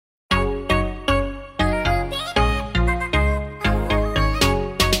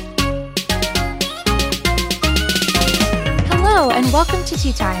and welcome to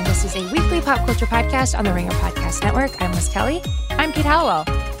Tea Time. This is a weekly pop culture podcast on the Ringer Podcast Network. I'm Liz Kelly. I'm Kate Hallowell.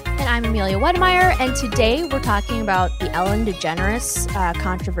 And I'm Amelia Wedemeyer, and today we're talking about the Ellen DeGeneres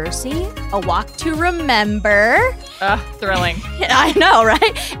controversy, A Walk to Remember. Thrilling. I know,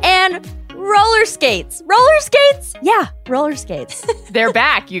 right? And roller skates. Roller skates? Yeah, roller skates. They're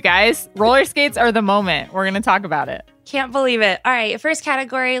back, you guys. Roller skates are the moment. We're going to talk about it. Can't believe it. All right, first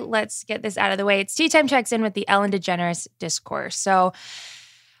category, let's get this out of the way. It's Tea Time checks in with the Ellen DeGeneres discourse. So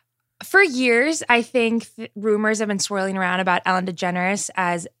for years, I think rumors have been swirling around about Ellen DeGeneres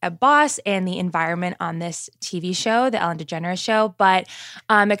as a boss and the environment on this TV show, The Ellen DeGeneres Show. But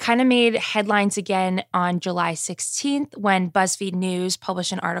it kind of made headlines again on July 16th when BuzzFeed News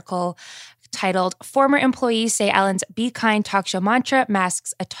published an article titled, "Former Employees Say Ellen's Be Kind Talk Show Mantra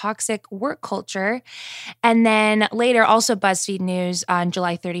Masks a Toxic Work Culture." And then later, also BuzzFeed News on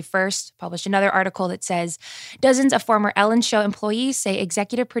July 31st published another article that says, "Dozens of former Ellen Show employees say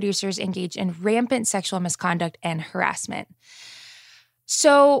executive producers engage in rampant sexual misconduct and harassment."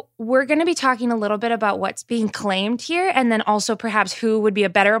 So we're going to be talking a little bit about what's being claimed here, and then also perhaps who would be a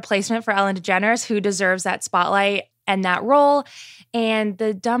better replacement for Ellen DeGeneres, who deserves that spotlight and that role, and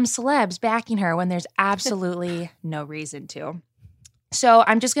the dumb celebs backing her when there's absolutely no reason to. So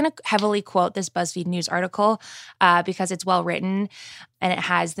I'm just going to heavily quote this BuzzFeed News article because it's well written and it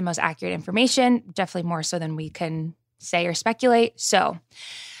has the most accurate information, definitely more so than we can say or speculate. So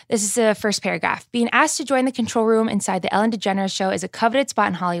this is the first paragraph. "Being asked to join the control room inside the Ellen DeGeneres Show is a coveted spot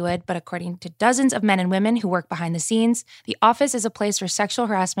in Hollywood, but according to dozens of men and women who work behind the scenes, the office is a place where sexual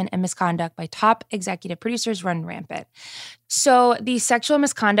harassment and misconduct by top executive producers run rampant." So the sexual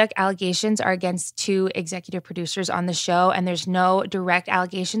misconduct allegations are against two executive producers on the show, and there's no direct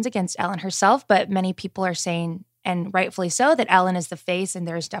allegations against Ellen herself, but many people are saying, and rightfully so, that Ellen is the face, and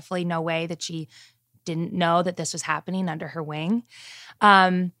there's definitely no way that she didn't know that this was happening under her wing.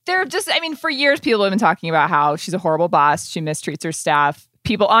 For years, people have been talking about how she's a horrible boss. She mistreats her staff.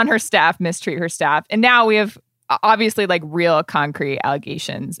 People on her staff mistreat her staff. And now we have obviously like real concrete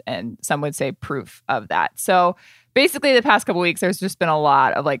allegations and some would say proof of that. So basically the past couple of weeks, there's just been a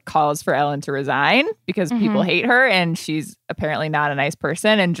lot of like calls for Ellen to resign because people hate her and she's apparently not a nice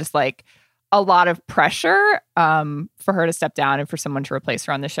person, and just like a lot of pressure for her to step down and for someone to replace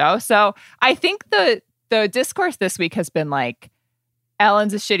her on the show. So I think the discourse this week has been like,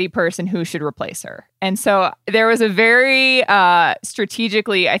 Ellen's a shitty person, who should replace her? And so there was a very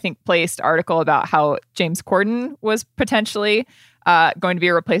strategically, I think, placed article about how James Corden was potentially going to be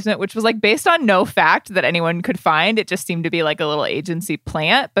a replacement, which was like based on no fact that anyone could find. It just seemed to be like a little agency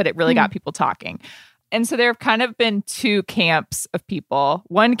plant, but it really got people talking. And so there have kind of been two camps of people.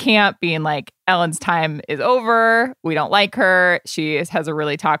 One camp being like, Ellen's time is over. We don't like her. She has a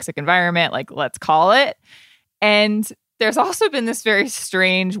really toxic environment. Like, let's call it. And there's also been this very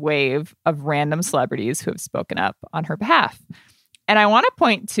strange wave of random celebrities who have spoken up on her behalf. And I want to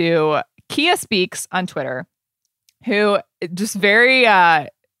point to Kia Speaks on Twitter, who just very,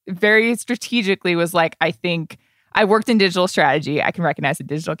 very strategically was like, I think I worked in digital strategy. I can recognize a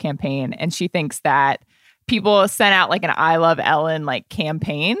digital campaign. And she thinks that people sent out like an I Love Ellen like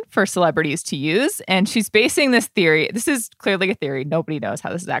campaign for celebrities to use. And she's basing this theory. This is clearly a theory. Nobody knows how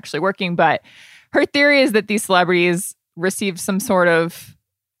this is actually working. But her theory is that these celebrities received some sort of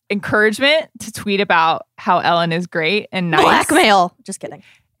encouragement to tweet about how Ellen is great and nice. Blackmail. Just kidding.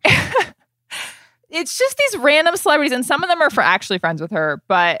 It's just these random celebrities, and some of them are actually friends with her,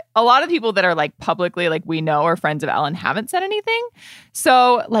 but a lot of people that are like publicly, like we know are friends of Ellen, haven't said anything.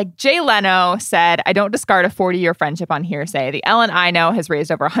 So like Jay Leno said, "I don't discard a 40-year friendship on hearsay. The Ellen I know has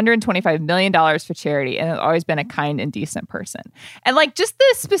raised over $125 million for charity and has always been a kind and decent person." And like just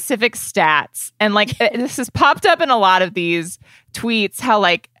the specific stats, and like this has popped up in a lot of these tweets, how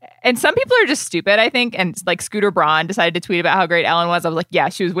like, and some people are just stupid, I think. And like Scooter Braun decided to tweet about how great Ellen was. I was like, yeah,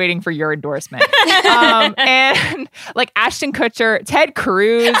 she was waiting for your endorsement. And like Ashton Kutcher, Ted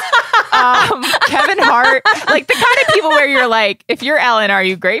Cruz, Kevin Hart, like the kind of people where you're like, if you're Ellen, are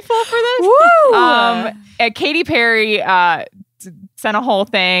you grateful for this? Woo! And Katy Perry sent a whole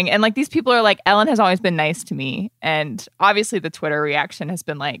thing. And like these people are like, Ellen has always been nice to me. And obviously the Twitter reaction has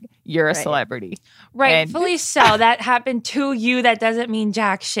been like, you're a celebrity. Rightfully so. That happened to you. That doesn't mean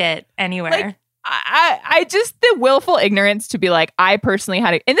jack shit anywhere. Like, I just, the willful ignorance to be like, I personally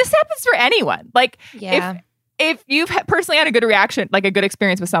had and this happens for anyone. Like, if you've personally had a good reaction, like a good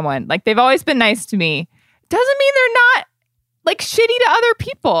experience with someone, like they've always been nice to me, doesn't mean they're not like shitty to other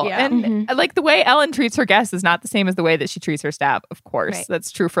people. Yeah. And like the way Ellen treats her guests is not the same as the way that she treats her staff, of course. Right.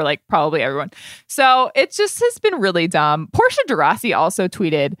 That's true for like probably everyone. So it just has been really dumb. Portia de Rossi also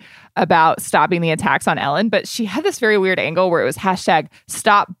tweeted about stopping the attacks on Ellen, but she had this very weird angle where it was hashtag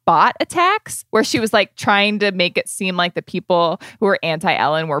stop bot attacks, where she was like trying to make it seem like the people who were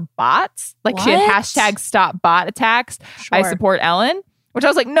anti-Ellen were bots. Like she had What? hashtag stop bot attacks. I Sure. support Ellen, which I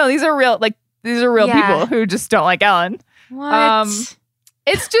was like, no, these are real Yeah. people who just don't like Ellen. What?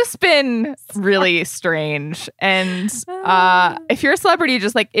 It's just been really strange. And if you're a celebrity,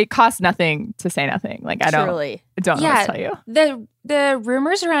 just like it costs nothing to say nothing. Like I don't know what to tell you. The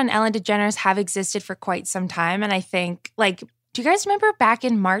rumors around Ellen DeGeneres have existed for quite some time. And I think, like, do you guys remember back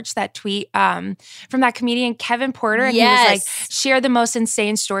in March that tweet from that comedian Kevin Porter? And he was like, share the most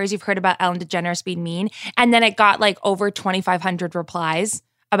insane stories you've heard about Ellen DeGeneres being mean. And then it got like over 2,500 replies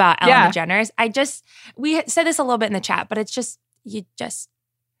about Ellen DeGeneres. We said this a little bit in the chat, but it's just, you just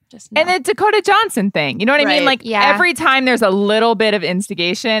know. And the Dakota Johnson thing, you know what I mean? Right. Like every time there's a little bit of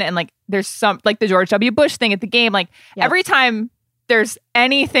instigation and like there's some, like the George W. Bush thing at the game, like every time there's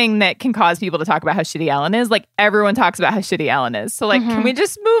anything that can cause people to talk about how shitty Ellen is, like everyone talks about how shitty Ellen is. So like, can we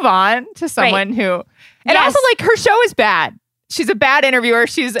just move on to someone who, and also like her show is bad. She's a bad interviewer.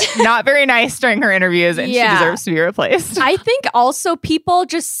 She's not very nice during her interviews and she deserves to be replaced. I think also people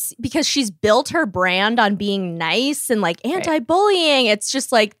just, because she's built her brand on being nice and like anti-bullying, it's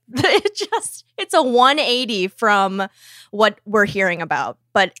just like, it's a 180 from what we're hearing about.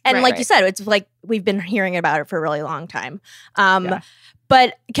 But, and like you said, it's like we've been hearing about it for a really long time.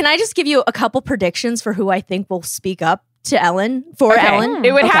 But can I just give you a couple predictions for who I think will speak up to Ellen Ellen?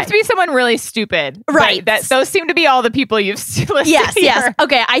 It would have to be someone really stupid. Right. Those seem to be all the people you've listed Yes. here.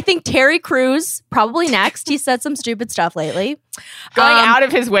 Okay, I think Terry Crews probably next. He said some stupid stuff lately. Going out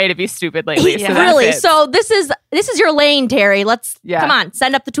of his way to be stupid lately. So really. So this is your lane, Terry. Let's come on,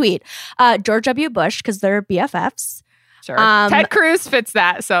 send up the tweet. George W. Bush, because they're BFFs. Sure. Ted Cruz fits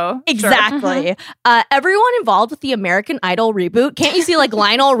that. So exactly. Everyone involved with the American Idol reboot. Can't you see like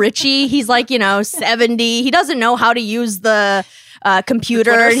Lionel Richie? He's like 70. He doesn't know how to use the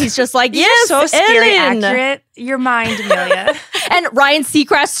computer. And he's just like, yes, so scary Ellen. accurate. Your mind, Amelia. And Ryan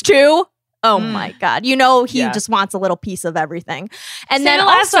Seacrest too. Oh my God. He just wants a little piece of everything. And then the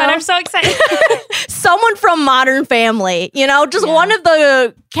last also, one. I'm so excited. someone from Modern Family, just one of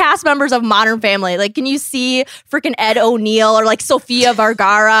the cast members of Modern Family. Like, can you see freaking Ed O'Neill or like Sofia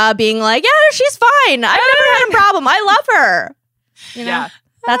Vergara being like, yeah, she's fine. I've never had a problem. I love her.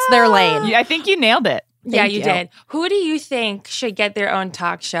 That's their lane. I think you nailed it. Thank you did. Who do you think should get their own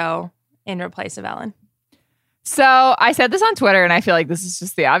talk show in replace of Ellen? So I said this on Twitter, and I feel like this is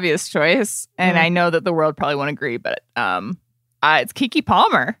just the obvious choice. And I know that the world probably won't agree, but it's Keke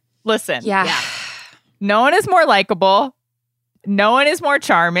Palmer. Listen, no one is more likable. No one is more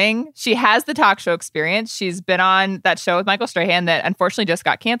charming. She has the talk show experience. She's been on that show with Michael Strahan that unfortunately just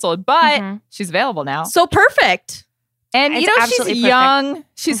got canceled, but she's available now. So perfect. And It's she's young.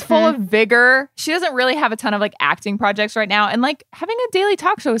 She's full of vigor. She doesn't really have a ton of like acting projects right now. And like having a daily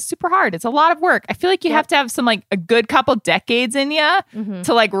talk show is super hard. It's a lot of work. I feel like you have to have some like a good couple decades in you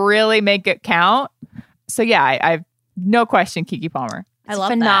to like really make it count. So yeah, I've no question, Keke Palmer. I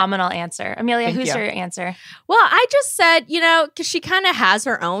love phenomenal answer. Amelia, Thank who's you. your answer? Well, I just said, because she kind of has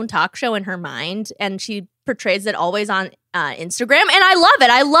her own talk show in her mind and she portrays it always on Instagram. And I love it.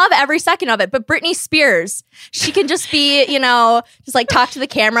 I love every second of it. But Britney Spears, she can just be, just like talk to the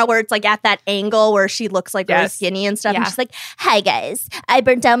camera where it's like at that angle where she looks like really skinny and stuff. And she's like, hi guys, I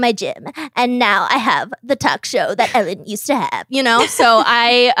burnt down my gym and now I have the talk show that Ellen used to have, So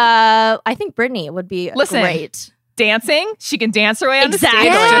I think Britney would be great. Dancing. She can dance her way on the stage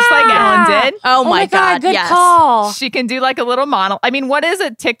Exactly. just like Ellen did. Oh my God. Good yes. call. She can do like a little monologue. I mean, what is a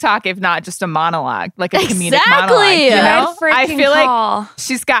TikTok if not just a monologue? Like a comedic Exactly. monologue. You know? Good I freaking feel call. like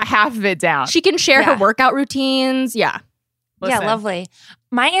she's got half of it down. She can share her workout routines. Yeah. Listen. Yeah, lovely.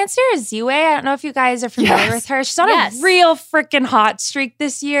 My answer is Ziwe. I don't know if you guys are familiar with her. She's on Yes. a real freaking hot streak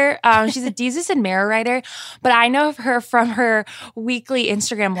this year. She's a Deezus and Mero writer, but I know of her from her weekly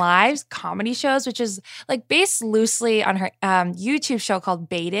Instagram lives, comedy shows, which is like based loosely on her YouTube show called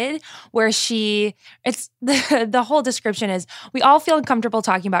Baited, where the whole description is, we all feel uncomfortable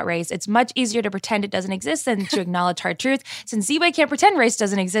talking about race. It's much easier to pretend it doesn't exist than to acknowledge hard truth. Since Ziwe can't pretend race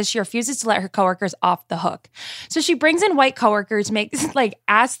doesn't exist, she refuses to let her coworkers off the hook. So she brings in white coworkers,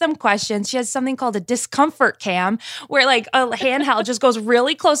 ask them questions. She has something called a discomfort cam where like a handheld just goes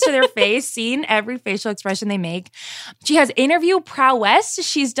really close to their face, seeing every facial expression they make. She has interview prowess.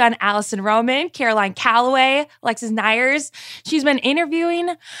 She's done Allison Roman, Caroline Calloway, Alexis Nyers. She's been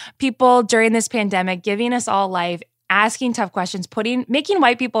interviewing people during this pandemic, giving us all life. asking tough questions, making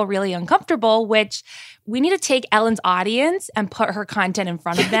white people really uncomfortable, which we need to take Ellen's audience and put her content in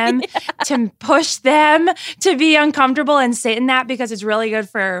front of them to push them to be uncomfortable and sit in that, because it's really good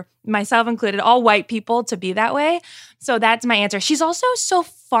for myself included, all white people to be that way. So that's my answer. She's also so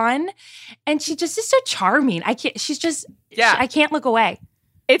fun and she just is so charming. I can't look away.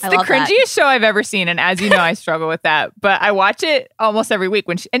 It's the cringiest show I've ever seen. And as you know, I struggle with that. But I watch it almost every week.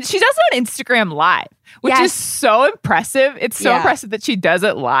 And she's also on Instagram Live, which is so impressive. It's so impressive that she does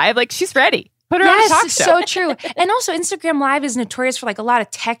it live. Like, she's ready. Put her on a talk show. So true. And also, Instagram Live is notorious for like a lot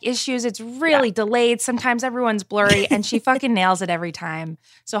of tech issues. It's really delayed. Sometimes everyone's blurry, and she fucking nails it every time.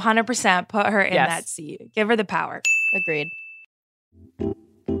 So 100% put her in that seat. Give her the power. Agreed.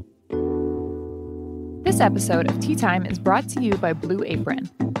 This episode of Tea Time is brought to you by Blue Apron.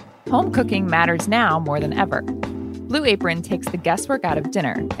 Home cooking matters now more than ever. Blue Apron takes the guesswork out of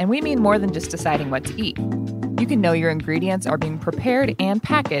dinner, and we mean more than just deciding what to eat. You can know your ingredients are being prepared and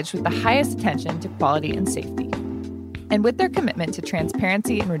packaged with the highest attention to quality and safety. And with their commitment to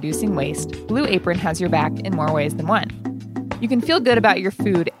transparency and reducing waste, Blue Apron has your back in more ways than one. You can feel good about your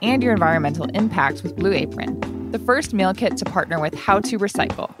food and your environmental impact with Blue Apron, the first meal kit to partner with How to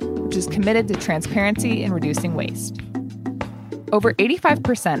Recycle, which is committed to transparency and reducing waste. Over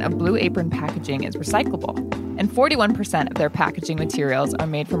 85% of Blue Apron packaging is recyclable, and 41% of their packaging materials are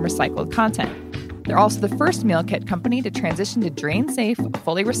made from recycled content. They're also the first meal kit company to transition to drain-safe,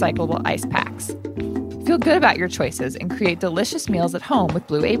 fully recyclable ice packs. Feel good about your choices and create delicious meals at home with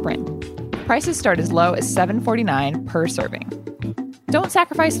Blue Apron. Prices start as low as $7.49 per serving. Don't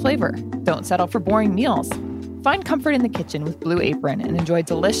sacrifice flavor. Don't settle for boring meals. Find comfort in the kitchen with Blue Apron and enjoy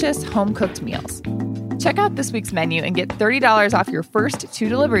delicious, home-cooked meals. Check out this week's menu and get $30 off your first 2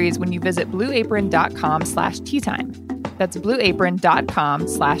 deliveries when you visit blueapron.com/teatime. That's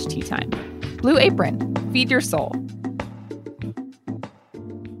blueapron.com/teatime. Blue Apron, feed your soul.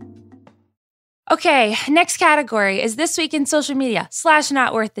 Okay, next category is This Week in Social Media /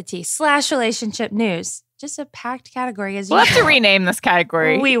 Not Worth the Tea / Relationship News. Just a packed category as usual. We'll have to rename this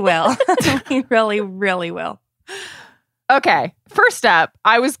category. We will. We really, really will. Okay, first up,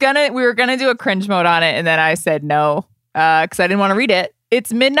 we were gonna do a cringe mode on it, and then I said no because I didn't want to read it.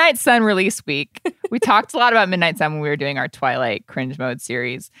 It's Midnight Sun release week. We talked a lot about Midnight Sun when we were doing our Twilight cringe mode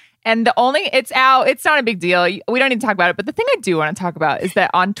series, and it's out. It's not a big deal. We don't need to talk about it. But the thing I do want to talk about is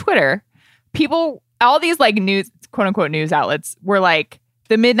that on Twitter, all these like news, quote unquote news outlets were like,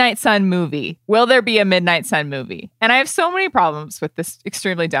 the Midnight Sun movie. Will there be a Midnight Sun movie? And I have so many problems with this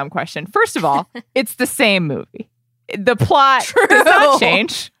extremely dumb question. First of all, it's the same movie. The plot does not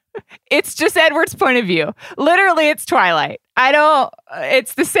change. It's just Edward's point of view. Literally, it's Twilight.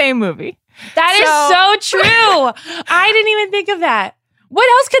 It's the same movie. That is so true. I didn't even think of that. What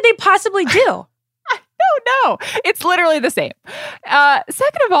else could they possibly do? No, it's literally the same.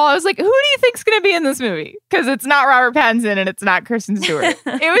 Second of all, I was like, who do you think's going to be in this movie? Because it's not Robert Pattinson and it's not Kristen Stewart. It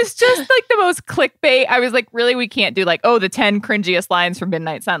was just like the most clickbait. I was like, really, we can't do like, the 10 cringiest lines from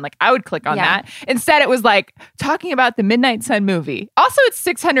Midnight Sun. Like, I would click on that. Instead, it was like talking about the Midnight Sun movie. Also, it's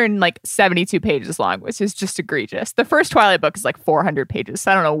 672 pages long, which is just egregious. The first Twilight book is like 400 pages.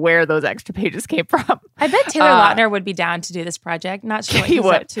 So I don't know where those extra pages came from. I bet Taylor Lautner would be down to do this project. Not sure what he's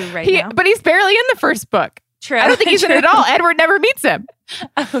up to now. But he's barely in the first book. True. I don't think he's in it at all. Edward never meets him.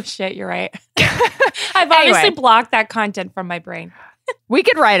 Oh, shit. You're right. I've obviously blocked that content from my brain. We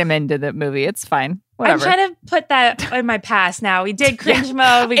could write him into the movie. It's fine. Whatever. I'm trying to put that in my past now. We did cringe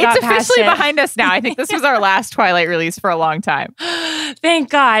mode. We got past it. It's officially behind us now. I think this was our last Twilight release for a long time.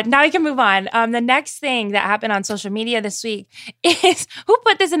 Thank God. Now we can move on. The next thing that happened on social media this week is, who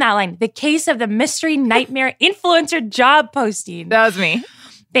put this in that line? The case of the mystery nightmare influencer job posting. That was me.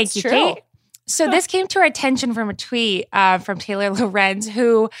 Thank you, Kate. So this came to our attention from a tweet from Taylor Lorenz,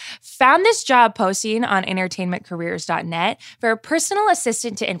 who found this job posting on entertainmentcareers.net for a personal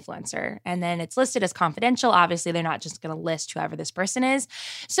assistant to influencer. And then it's listed as confidential. Obviously, they're not just going to list whoever this person is.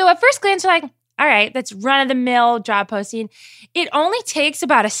 So at first glance, we're like, all right, that's run-of-the-mill job posting. It only takes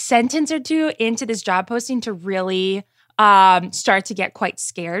about a sentence or two into this job posting to really start to get quite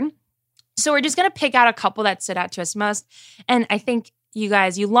scared. So we're just going to pick out a couple that stood out to us most. And I think you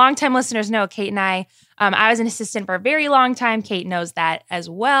guys, you longtime listeners know Kate and I was an assistant for a very long time. Kate knows that as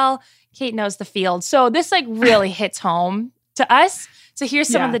well. Kate knows the field. So this like really hits home to us. So here's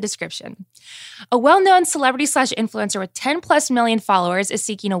some of the description. A well-known celebrity/influencer with 10 plus million followers is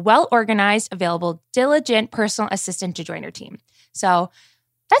seeking a well-organized, available, diligent personal assistant to join her team. So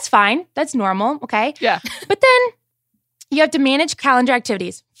that's fine. That's normal. Okay. Yeah. But then you have to manage calendar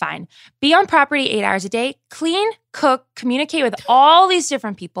activities. Fine. Be on property 8 hours a day. Clean, cook, communicate with all these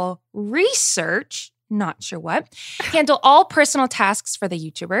different people. Research, not sure what. Handle all personal tasks for the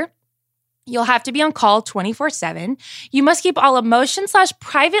YouTuber. You'll have to be on call 24/7. You must keep all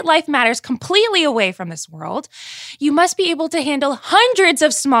emotion/private life matters completely away from this world. You must be able to handle hundreds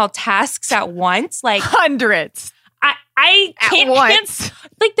of small tasks at once. Like hundreds. I can't. At once.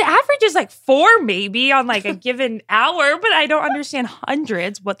 Like the average is like 4 maybe on like a given hour, but I don't understand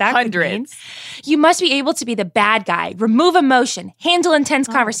hundreds, what that could mean. You must be able to be the bad guy, remove emotion, handle intense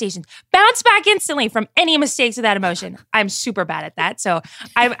conversations, bounce back instantly from any mistakes without emotion. I'm super bad at that, so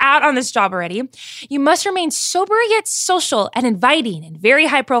I'm out on this job already. You must remain sober yet social and inviting in very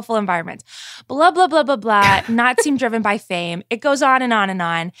high-profile environments. Blah, blah, blah, blah, blah. Not seem driven by fame. It goes on and on and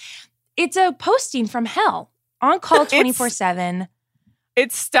on. It's a posting from hell. On call 24/7.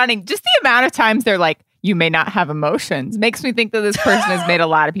 It's stunning. Just the amount of times they're like, you may not have emotions makes me think that this person has made a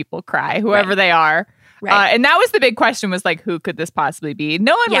lot of people cry, whoever they are. Right. And that was the big question, was like, who could this possibly be?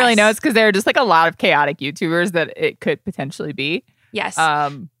 No one really knows, because there are just like a lot of chaotic YouTubers that it could potentially be. Yes.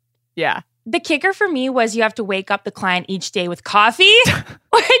 Yeah. The kicker for me was you have to wake up the client each day with coffee,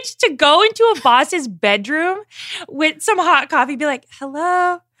 which to go into a boss's bedroom with some hot coffee, be like,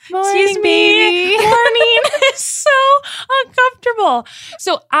 hello. Morning, excuse me. Morning. It's so uncomfortable.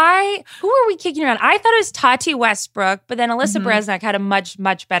 So who are we kicking around? I thought it was Tati Westbrook, but then Alyssa Bresnik had a much,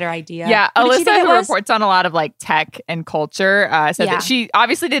 much better idea. Yeah, Alyssa, who reports on a lot of like tech and culture, said that she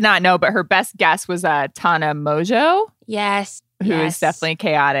obviously did not know, but her best guess was Tana Mojo. Yes. Who is definitely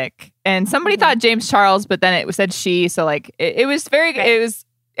chaotic. And somebody thought James Charles, but then it said she. So like it was very, it was,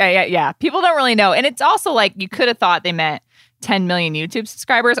 yeah. People don't really know. And it's also like, you could have thought they meant 10 million YouTube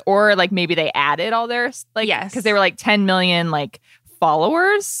subscribers, or like maybe they added all their, like, because they were like 10 million like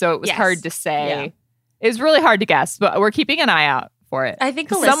followers. So it was hard to say. Yeah. It was really hard to guess, but we're keeping an eye out for it. I think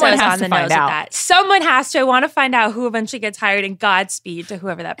Alyssa is on the nose of that. Someone has to. I want to find out who eventually gets hired, and Godspeed to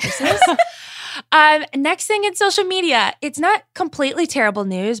whoever that person is. Next thing in social media, it's not completely terrible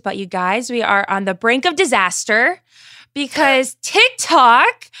news, but you guys, we are on the brink of disaster because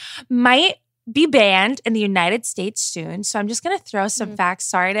TikTok might be banned in the United States soon. So I'm just going to throw some facts.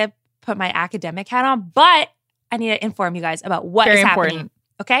 Sorry to put my academic hat on, but I need to inform you guys about what is happening.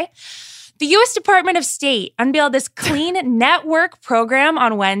 Okay? The U.S. Department of State unveiled this Clean Network program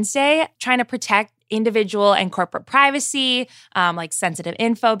on Wednesday, trying to protect individual and corporate privacy, like sensitive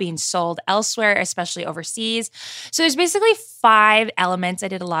info being sold elsewhere, especially overseas. So there's basically 5 elements. I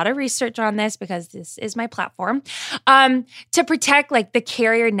did a lot of research on this because this is my platform, to protect like the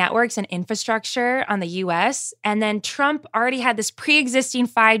carrier networks and infrastructure on the US. And then Trump already had this pre-existing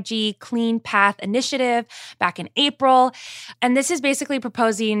 5G Clean Path initiative back in April. And this is basically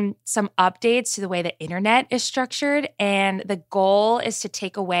proposing some updates to the way the internet is structured. And the goal is to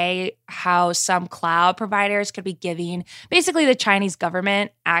take away how some cloud providers could be giving basically the Chinese government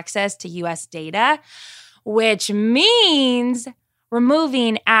access to US data, which means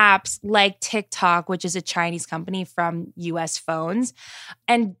removing apps like TikTok, which is a Chinese company, from US phones.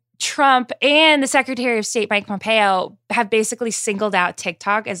 And Trump and the Secretary of State, Mike Pompeo, have basically singled out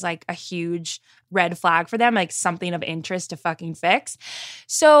TikTok as like a huge red flag for them, like something of interest to fucking fix.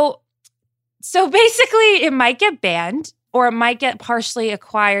 So basically it might get banned, or it might get partially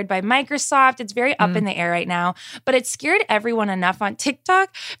acquired by Microsoft. It's very up in the air right now. But it scared everyone enough on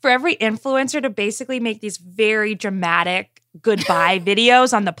TikTok for every influencer to basically make these very dramatic goodbye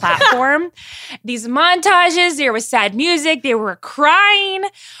videos on the platform. These montages, there was sad music, they were crying. Wow.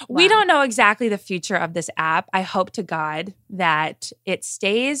 We don't know exactly the future of this app. I hope to God that it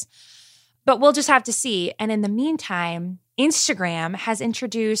stays. But we'll just have to see. And in the meantime, Instagram has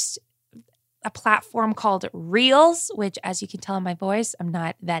introduced a platform called Reels, which, as you can tell in my voice, I'm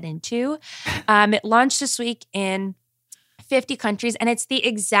not that into. It launched this week in 50 countries, and it's the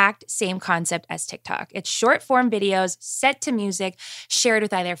exact same concept as TikTok. It's short form videos set to music, shared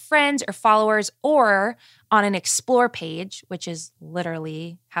with either friends or followers, or on an explore page, which is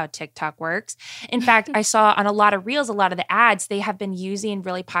literally how TikTok works. In fact, I saw on a lot of Reels, a lot of the ads, they have been using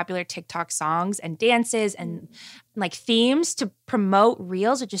really popular TikTok songs and dances and like themes to promote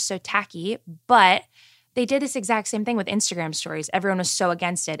Reels, which is so tacky. But they did this exact same thing with Instagram stories. Everyone was so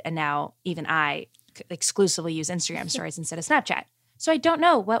against it. And now even I exclusively use Instagram stories instead of Snapchat. So I don't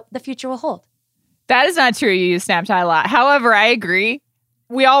know what the future will hold. That is not true. You use Snapchat a lot. However, I agree.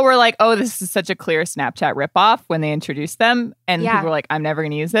 We all were like, oh, this is such a clear Snapchat ripoff when they introduced them. And people were like, I'm never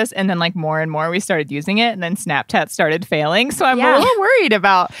going to use this. And then like more and more we started using it. And then Snapchat started failing. So I'm a little worried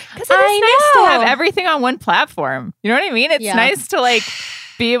about, because it's nice to have everything on one platform. You know what I mean? It's nice to like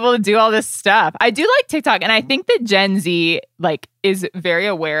be able to do all this stuff. I do like TikTok. And I think that Gen Z like is very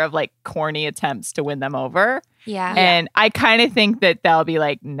aware of like corny attempts to win them over. Yeah. And I kind of think that they'll be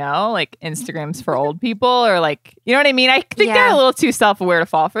like, no, like Instagram's for old people, or like, you know what I mean? I think they're a little too self-aware to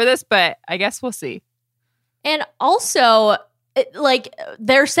fall for this, but I guess we'll see. And also, like,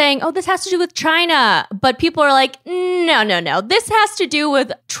 they're saying, oh, this has to do with China. But people are like, no. This has to do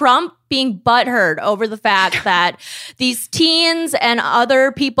with Trump being butthurt over the fact that these teens and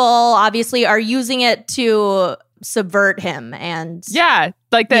other people obviously are using it to subvert him. And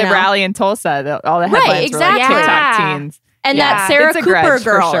like the rally in Tulsa, all the headlines were like TikTok teens. And that Sarah Cooper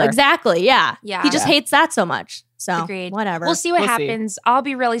girl. Sure. Exactly. Yeah. He just hates that so much. So agreed. Whatever. We'll see what happens. I'll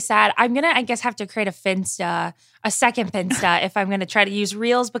be really sad. I'm going to, I guess, have to create a Finsta, a second Finsta if I'm going to try to use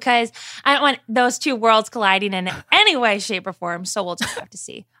Reels, because I don't want those two worlds colliding in any way, shape, or form. So we'll just have to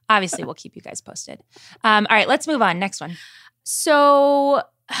see. Obviously, we'll keep you guys posted. All right, let's move on. Next one. So,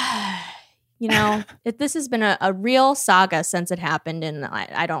 this has been a real saga since it happened in,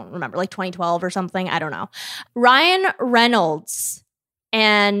 I don't remember, like 2012 or something. I don't know. Ryan Reynolds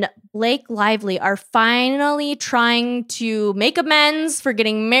and Blake Lively are finally trying to make amends for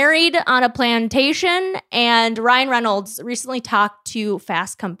getting married on a plantation. And Ryan Reynolds recently talked to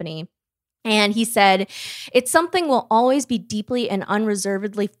Fast Company, and he said, it's something we'll always be deeply and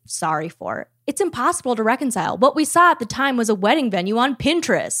unreservedly sorry for. It's impossible to reconcile. What we saw at the time was a wedding venue on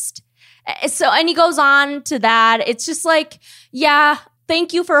Pinterest. So, and he goes on to that. It's just like,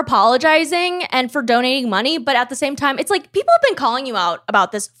 thank you for apologizing and for donating money. But at the same time, it's like people have been calling you out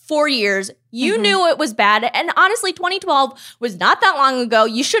about this for years. You knew it was bad. And honestly, 2012 was not that long ago.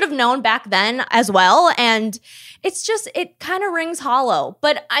 You should have known back then as well. And it's just, it kind of rings hollow.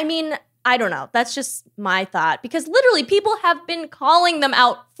 But I mean, I don't know. That's just my thought, because literally people have been calling them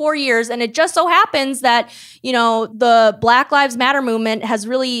out for years. And it just so happens that, the Black Lives Matter movement has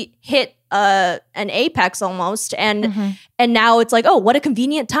really hit an apex almost. And now it's like, oh, what a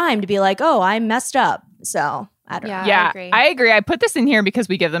convenient time to be like, oh, I messed up. So I don't know. Yeah, I agree. I put this in here because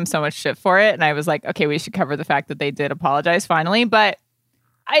we give them so much shit for it. And I was like, okay, we should cover the fact that they did apologize finally. But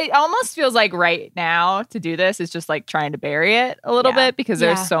it almost feels like right now to do this is just like trying to bury it a little bit, because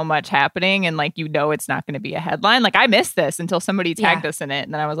there's so much happening, and like, it's not going to be a headline. Like, I missed this until somebody tagged us in it,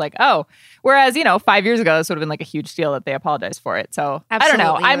 and then I was like, oh, whereas 5 years ago this would have been like a huge deal that they apologized for it. So absolutely, I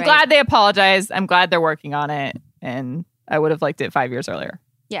don't know. I'm glad they apologized. I'm glad they're working on it, and I would have liked it 5 years earlier.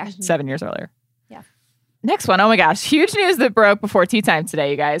 7 years earlier. Next one. Oh my gosh, huge news that broke before tea time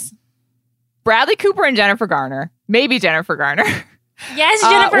today, you guys. Bradley Cooper and Jennifer Garner, maybe Jennifer Garner. Yes,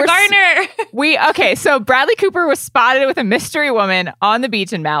 Jennifer Garner. So Bradley Cooper was spotted with a mystery woman on the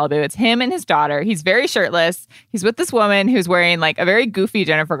beach in Malibu. It's him and his daughter. He's very shirtless. He's with this woman who's wearing like a very goofy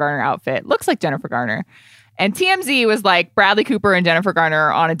Jennifer Garner outfit. Looks like Jennifer Garner. And TMZ was like, Bradley Cooper and Jennifer Garner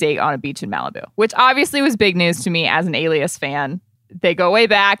are on a date on a beach in Malibu, which obviously was big news to me as an Alias fan. They go way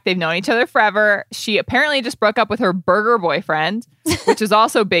back. They've known each other forever. She apparently just broke up with her burger boyfriend, which is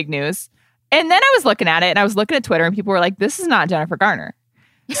also big news. And then I was looking at it, and I was looking at Twitter, and people were like, this is not Jennifer Garner.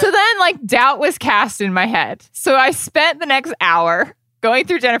 So then like doubt was cast in my head. So I spent the next hour going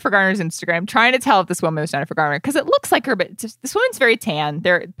through Jennifer Garner's Instagram, trying to tell if this woman was Jennifer Garner, because it looks like her, but this woman's very tan.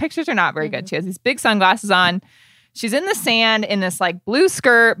 Their pictures are not very good. She has these big sunglasses on. She's in the sand in this like blue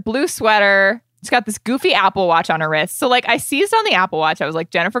skirt, blue sweater. She's got this goofy Apple Watch on her wrist. So like I seized on the Apple Watch. I was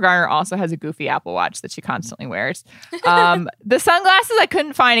like, Jennifer Garner also has a goofy Apple Watch that she constantly wears. The sunglasses, I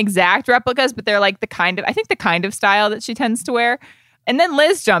couldn't find exact replicas, but they're like the kind of style that she tends to wear. And then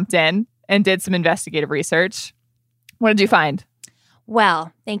Liz jumped in and did some investigative research. What did you find?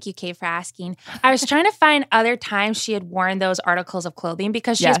 Well, thank you, Kate, for asking. I was trying to find other times she had worn those articles of clothing,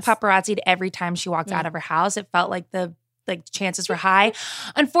 because she was paparazzi'd every time she walked out of her house. It felt like the chances were high.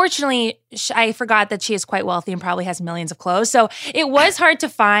 Unfortunately, I forgot that she is quite wealthy and probably has millions of clothes. So it was hard to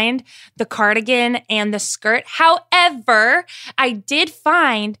find the cardigan and the skirt. However, I did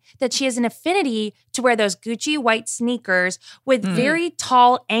find that she has an affinity to wear those Gucci white sneakers with very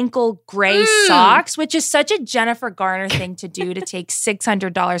tall ankle gray socks, which is such a Jennifer Garner thing to do, to take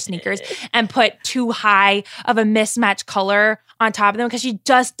 $600 sneakers and put too high of a mismatched color on top of them, because she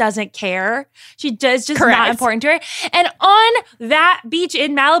just doesn't care. She does just not important to her. And on that beach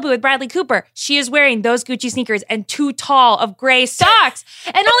in Malibu with Bradley Cooper, she is wearing those Gucci sneakers and too tall of gray socks.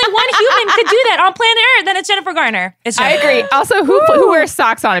 And only one human could do that on planet Earth, and it's Jennifer Garner. I agree. Also, who wears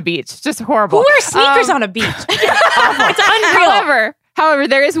socks on a beach? Just horrible. Who wears sneakers on a beach? It's unreal. However,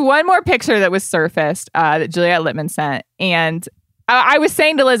 there is one more picture that was surfaced that Juliette Littman sent. And I was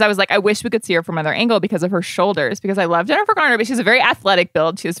saying to Liz, I was like, I wish we could see her from another angle because of her shoulders, because I love Jennifer Garner, but she's a very athletic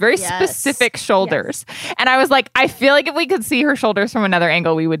build. She has very specific shoulders. Yes. And I was like, I feel like if we could see her shoulders from another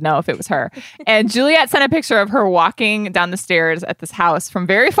angle, we would know if it was her. And Juliet sent a picture of her walking down the stairs at this house from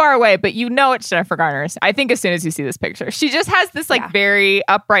very far away, but you know it's Jennifer Garner's. I think as soon as you see this picture, she just has this like very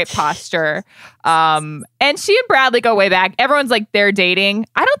upright posture. And she and Bradley go way back. Everyone's like, they're dating.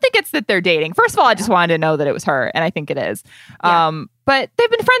 I don't think it's that they're dating. First of all, I just wanted to know that it was her, and I think it is. But they've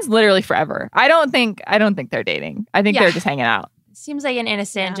been friends literally forever. I don't think they're dating. I think they're just hanging out. Seems like an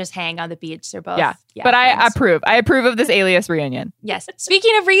innocent just hang on the beach. They're both. Yeah, but I approve. I approve of this Alias reunion. Yes.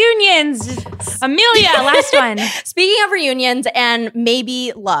 Speaking of reunions, Amelia, last one. Speaking of reunions and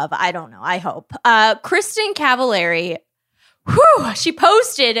maybe love, I don't know. I hope. Kristen Cavallari. She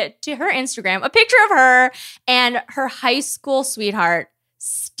posted to her Instagram a picture of her and her high school sweetheart,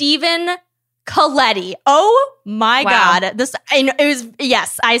 Stephen Colletti. Oh my God.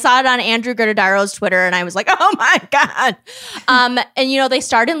 I saw it on Andrew Guardaro's Twitter and I was like, oh my God. And they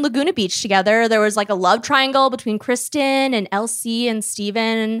starred in Laguna Beach together. There was like a love triangle between Kristen and Elsie and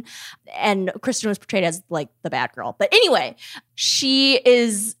Steven, and Kristen was portrayed as like the bad girl. But anyway,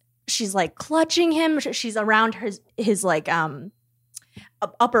 she's like clutching him. She's around his like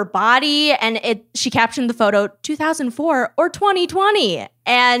upper body, and she captioned the photo 2004 or 2020.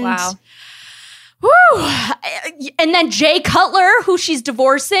 And wow. And then Jay Cutler, who she's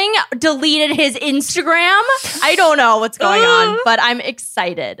divorcing, deleted his Instagram. I don't know what's going on, but I'm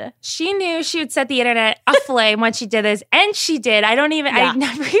excited. She knew she would set the internet aflame when she did this, and she did. I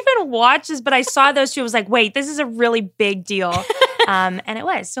never even watched this, but I saw those two. I was like, wait, this is a really big deal. And it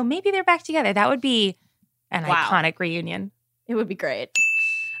was. So maybe they're back together. That would be an iconic reunion. It would be great.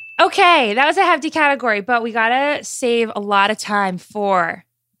 Okay, that was a hefty category, but we gotta save a lot of time for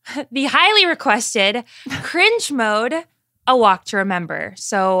the highly requested cringe mode, A Walk to Remember.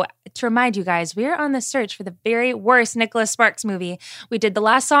 So to remind you guys, we're on the search for the very worst Nicholas Sparks movie. We did The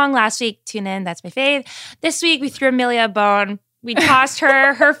Last Song last week. Tune in. That's my fave. This week, we threw Amelia a bone. We tossed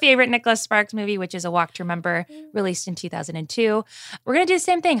her favorite Nicholas Sparks movie, which is A Walk to Remember, released in 2002. We're going to do the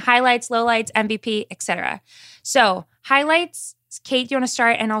same thing. Highlights, lowlights, MVP, etc. So highlights, Kate, do you want to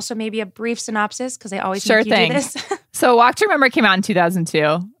start? And also maybe a brief synopsis, because I always make you do this. So Walk to Remember came out in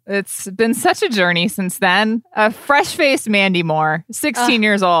 2002. It's been such a journey since then. A fresh-faced Mandy Moore, 16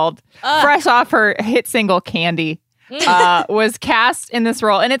 years old, fresh off her hit single Candy, was cast in this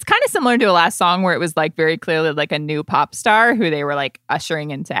role. And it's kind of similar to a Last Song, where it was like very clearly like a new pop star who they were like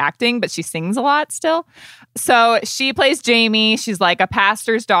ushering into acting, but she sings a lot still. So she plays Jamie. She's like a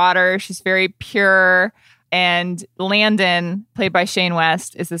pastor's daughter. She's very pure. And Landon, played by Shane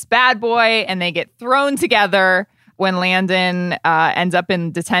West, is this bad boy, and they get thrown together when Landon ends up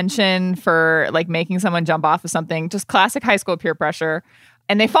in detention for like making someone jump off of something. Just classic high school peer pressure.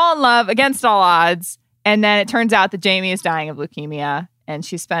 And they fall in love against all odds. And then it turns out that Jamie is dying of leukemia, and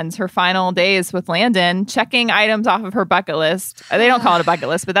she spends her final days with Landon checking items off of her bucket list. They don't call it a bucket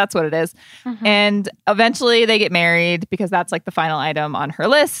list, but that's what it is. Mm-hmm. And eventually they get married, because that's like the final item on her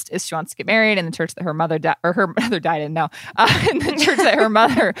list is she wants to get married in the church that her mother died in. No, in the church that her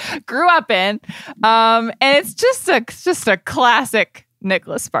mother grew up in. And it's just a classic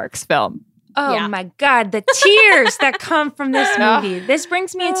Nicholas Sparks film. Oh my God, the tears that come from this movie. This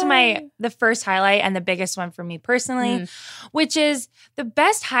brings me into the first highlight and the biggest one for me personally, which is the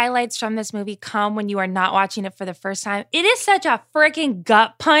best highlights from this movie come when you are not watching it for the first time. It is such a freaking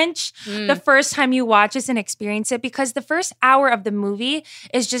gut punch the first time you watch this and experience it, because the first hour of the movie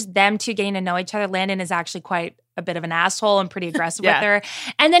is just them two getting to know each other. Landon is actually quite a bit of an asshole and pretty aggressive with her.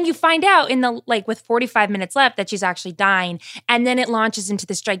 And then you find out with 45 minutes left that she's actually dying. And then it launches into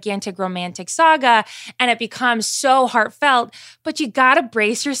this gigantic romantic saga, and it becomes so heartfelt. But you got to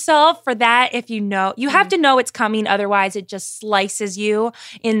brace yourself for that. If you have to know it's coming. Otherwise it just slices you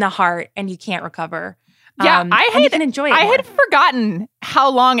in the heart and you can't recover. Yeah, you can enjoy it. I had forgotten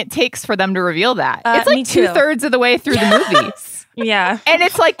how long it takes for them to reveal that. It's like 2/3 of the way through the movie. Yeah. And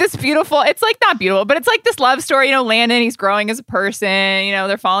it's like this beautiful, it's like not beautiful, but it's like this love story. Landon, he's growing as a person,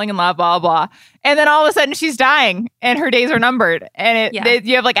 they're falling in love, blah, blah. And then all of a sudden she's dying and her days are numbered. And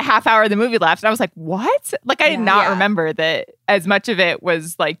you have like a half hour of the movie left. And I was like, what? Like, I did not remember that as much of it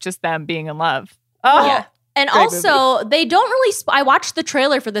was like just them being in love. Oh, yeah. And also, they don't really, I watched the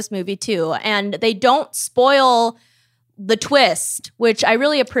trailer for this movie too, and they don't spoil the twist, which I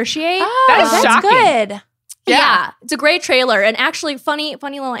really appreciate. That is that's shocking. Good. Yeah, it's a great trailer. And actually, funny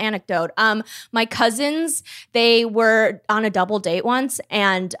little anecdote. My cousins, they were on a double date once,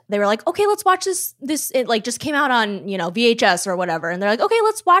 and they were like, "Okay, let's watch this. It like just came out on VHS or whatever." And they're like, "Okay,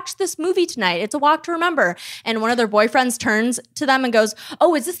 let's watch this movie tonight. It's a walk to remember." And one of their boyfriends turns to them and goes,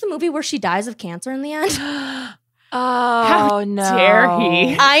 "Oh, is this the movie where she dies of cancer in the end?" Oh, How no. dare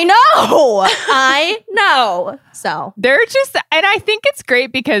he? I know. So They're just, and I think it's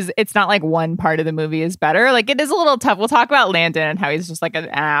great because it's not like one part of the movie is better. Like, it is a little tough. We'll talk about Landon and how he's just like an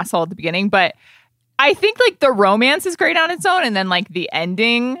asshole at the beginning, but I think like the romance is great on its own, and then like the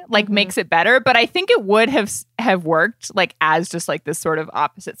ending like makes it better. But I think it would have worked like as just like this sort of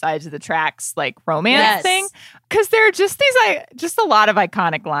opposite sides of the tracks like romance thing, because there are just these just a lot of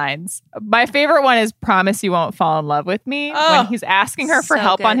iconic lines. My favorite one is "Promise you won't fall in love with me," when he's asking her for so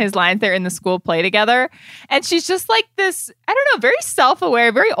help on good. his lines. They're in the school play together, and she's just like this, I don't know, very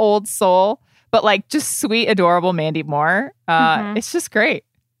self-aware, very old soul, but like just sweet, adorable Mandy Moore. It's just great.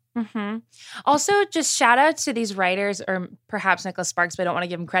 Mm-hmm. Also, just shout out to these writers, or perhaps Nicholas Sparks, but I don't want to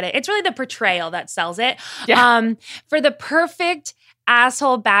give him credit. It's really the portrayal that sells it. Yeah. For the perfect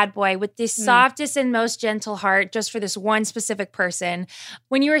asshole bad boy with the softest and most gentle heart, just for this one specific person.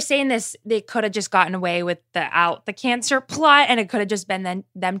 When you were saying this, they could have just gotten away with the cancer plot, and it could have just been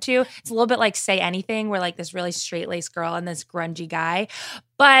them two. It's a little bit like Say Anything, where like this really straight-laced girl and this grungy guy.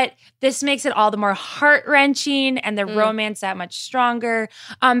 But this makes it all the more heart-wrenching and the romance that much stronger.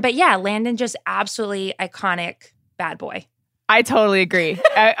 But yeah, Landon just absolutely iconic bad boy. I totally agree.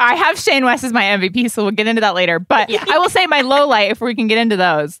 I have Shane West as my MVP, so we'll get into that later. But I will say my low light, if we can get into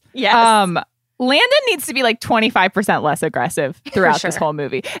those. Yes. Landon needs to be like 25% less aggressive throughout this whole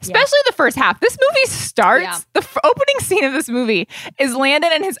movie, especially the first half. This movie starts, the opening scene of this movie is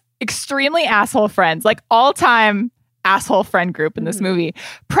Landon and his extremely asshole friends, like all-time asshole friend group in this movie,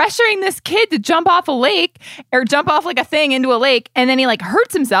 pressuring this kid to jump off a lake or jump off like a thing into a lake, and then he like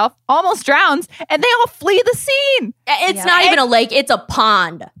hurts himself, almost drowns, and they all flee the scene. It's not even a lake, it's a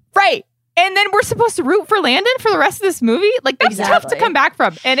pond. Right. And then we're supposed to root for Landon for the rest of this movie? Like, that's tough to come back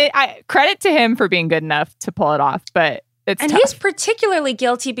from. And I credit to him for being good enough to pull it off, but it's tough. He's particularly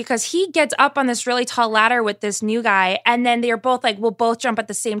guilty because he gets up on this really tall ladder with this new guy, and then they're both like, we'll both jump at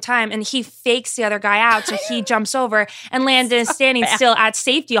the same time, and he fakes the other guy out, so he jumps over, and Landon is standing still at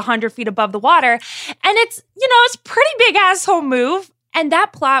safety 100 feet above the water. And it's, it's a pretty big asshole move. And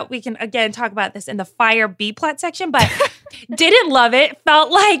that plot, we can, again, talk about this in the Fire B-plot section, but didn't love it.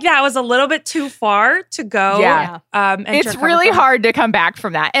 Felt like that was a little bit too far to go. Yeah. And it's really hard to come back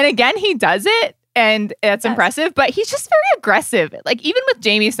from that. And again, he does it, and it's impressive, but he's just very aggressive. Like, even with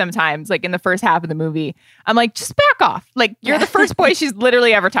Jamie sometimes, like in the first half of the movie, I'm like, just back off. Like, you're the first boy she's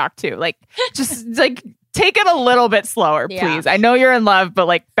literally ever talked to. Like, just like, take it a little bit slower, please. I know you're in love, but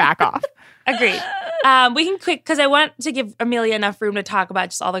like, back off. Agreed. We can quick, because I want to give Amelia enough room to talk about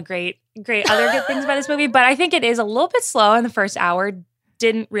just all the great other good things about this movie. But I think it is a little bit slow in the first hour.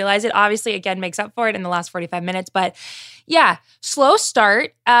 Didn't realize it. Obviously, again, makes up for it in the last 45 minutes. But yeah, slow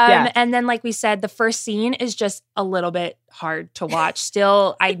start. And then, like we said, the first scene is just a little bit hard to watch.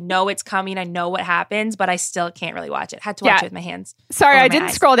 Still, I know it's coming. I know what happens, but I still can't really watch it. Had to watch it with my hands. Sorry, I didn't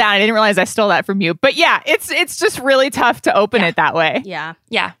scroll down. I didn't realize I stole that from you. But yeah, it's just really tough to open it that way. Yeah.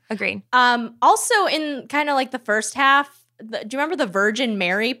 Yeah, agreed. Also, in kind of like the first half, do you remember the Virgin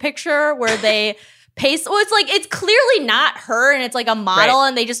Mary picture where they paste? Well, it's like, it's clearly not her, and it's like a model,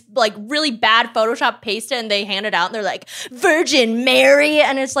 and they just like really bad Photoshop paste it, and they hand it out, and they're like, Virgin Mary.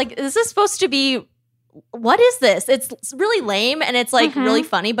 And it's like, is this supposed to be, what is this? It's really lame, and it's like really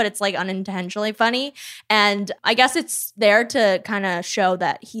funny, but it's like unintentionally funny. And I guess it's there to kind of show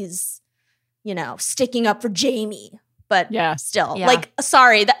that he's, sticking up for Jamie. But still, like,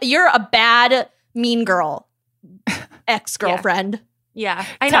 sorry, you're a bad, mean girl, ex-girlfriend. Yeah,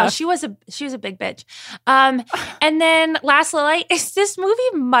 I know. She was a big bitch. And then last light is this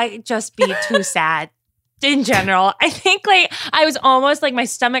movie might just be too sad in general. I think like I was almost like my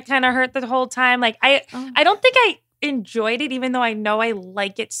stomach kind of hurt the whole time. Like I don't think I enjoyed it, even though I know I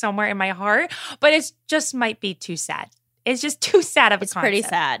like it somewhere in my heart, but it's just might be too sad. It's just too sad of a concept. Pretty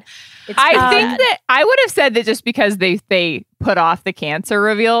sad. I think that I would have said that just because they put off the cancer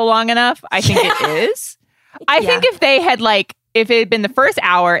reveal long enough. I think it is. I think if they had if it had been the first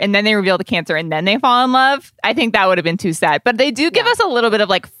hour and then they reveal the cancer and then they fall in love, I think that would have been too sad. But they do give us a little bit of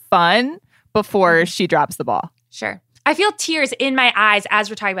like fun before she drops the ball. Sure. I feel tears in my eyes as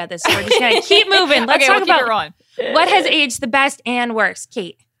we're talking about this. So we're just going to keep moving. Let's talk about what has aged the best and worst.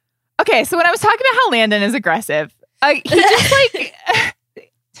 Kate. Okay, so when I was talking about how Landon is aggressive, he just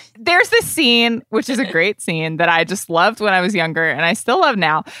there's this scene, which is a great scene that I just loved when I was younger and I still love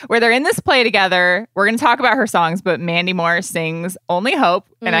now, where they're in this play together. We're going to talk about her songs, but Mandy Moore sings Only Hope,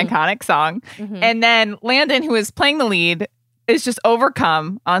 an iconic song. And then Landon, who is playing the lead, is just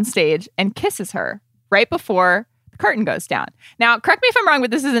overcome on stage and kisses her right before the curtain goes down. Now, correct me if I'm wrong,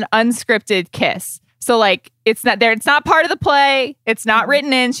 but this is an unscripted kiss. So like it's not there. It's not part of the play. It's not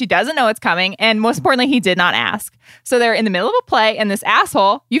written in. She doesn't know it's coming. And most importantly, he did not ask. So they're in the middle of a play and this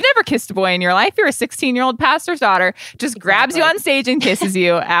asshole, you've never kissed a boy in your life. You're a 16-year-old pastor's daughter, just grabs you on stage and kisses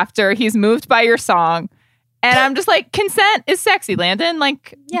you after he's moved by your song. And I'm just like, consent is sexy, Landon.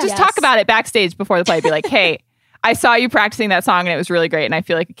 Like just talk about it backstage before the play. Be like, hey, I saw you practicing that song and it was really great. And I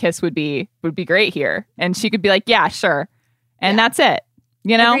feel like a kiss would be great here. And she could be like, yeah, sure. And that's it.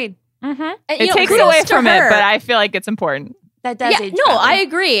 You know? Agreed. Mm-hmm. It takes away from it, but I feel like it's important. That does. Yeah, no, I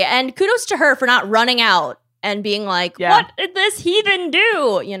agree. And kudos to her for not running out and being like, what did this heathen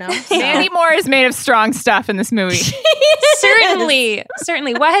do? You know? Mandy Moore is made of strong stuff in this movie. Certainly.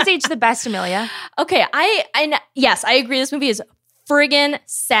 What has aged the best, Amelia? Okay, yes, I agree. This movie is friggin'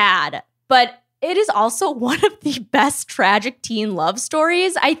 sad, but it is also one of the best tragic teen love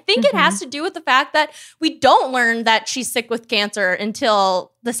stories. I think it has to do with the fact that we don't learn that she's sick with cancer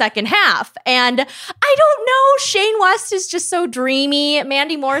until the second half. And I don't know, Shane West is just so dreamy.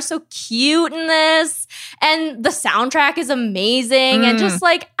 Mandy Moore is so cute in this. And the soundtrack is amazing. And just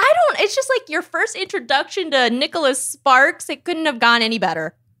like, it's just like your first introduction to Nicholas Sparks. It couldn't have gone any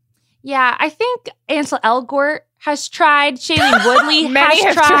better. Yeah, I think Ansel Elgort has tried. Shailene Woodley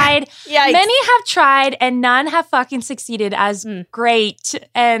has tried. Many have tried, and none have fucking succeeded as great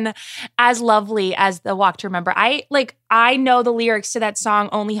and as lovely as the Walk to Remember. I know the lyrics to that song,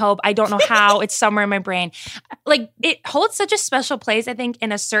 Only Hope. I don't know how. It's somewhere in my brain. Like, it holds such a special place, I think,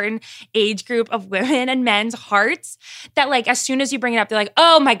 in a certain age group of women and men's hearts that, like, as soon as you bring it up, they're like,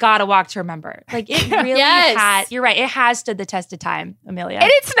 oh my God, A Walk to Remember. Like, it really has. You're right. It has stood the test of time, Amelia.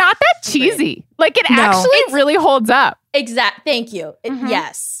 And it's not that cheesy. Like, it actually really holds up. Thank you.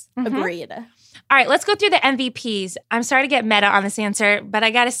 Yes. Agreed. All right, let's go through the MVPs. I'm sorry to get meta on this answer, but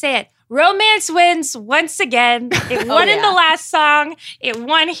I got to say it. Romance wins once again. It won in the last song. It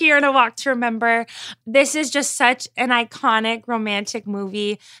won here in A Walk to Remember. This is just such an iconic romantic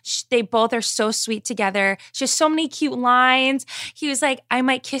movie. They both are so sweet together. She has so many cute lines. He was like, I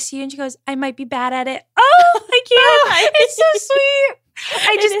might kiss you. And she goes, I might be bad at it. Oh, I can't. It's so sweet.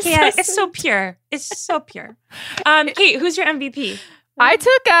 I just can't. It's so pure. It's so pure. Kate, who's your MVP? I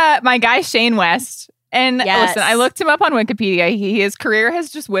took my guy, Shane West. And listen, I looked him up on Wikipedia. His career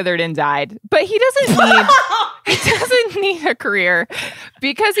has just withered and died. But he doesn't need a career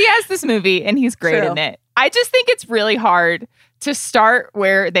because he has this movie and he's great in it. I just think it's really hard to start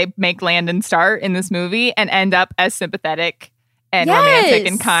where they make Landon start in this movie and end up as sympathetic and romantic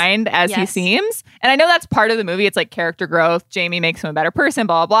and kind as he seems. And I know that's part of the movie. It's like character growth. Jamie makes him a better person,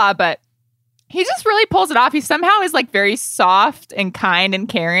 blah, blah, blah. But he just really pulls it off. He somehow is like very soft and kind and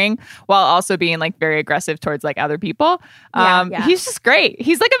caring while also being like very aggressive towards like other people. He's just great.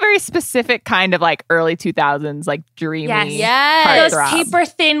 He's like a very specific kind of like early 2000s, like dreamy. Yes. Those paper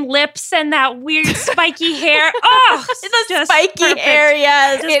thin lips and that weird spiky hair. Oh, the spiky hair.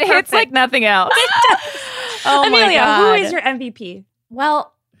 Yes. It hits like nothing else. Oh Amelia, my God. who is your MVP?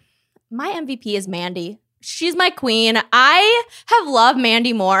 Well, my MVP is Mandy. She's my queen. I have loved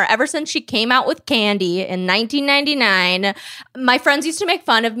Mandy Moore ever since she came out with Candy in 1999. My friends used to make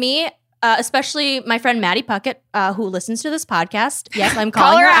fun of me, especially my friend Maddie Puckett, who listens to this podcast. Yes, I'm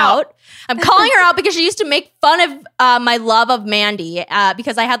calling her out. I'm calling her out because she used to make fun of my love of Mandy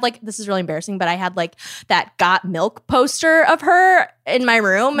because I had this is really embarrassing, but I had that Got Milk poster of her in my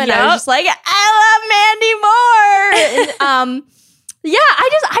room. And I was just like, I love Mandy Moore.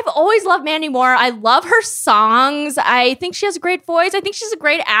 I've always loved Mandy Moore. I love her songs. I think she has a great voice. I think she's a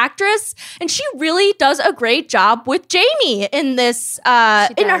great actress. And she really does a great job with Jamie in this, in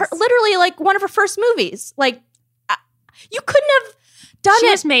her, literally one of her first movies. You couldn't have done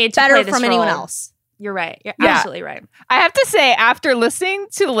it better from anyone else. You're right. You're absolutely right. I have to say, after listening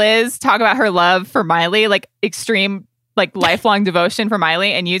to Liz talk about her love for Miley, extreme lifelong devotion for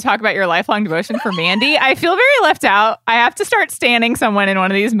Miley, and you talk about your lifelong devotion for Mandy, I feel very left out. I have to start standing someone in one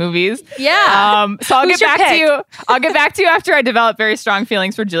of these movies. Yeah. So I'll get back to you. I'll get back to you after I develop very strong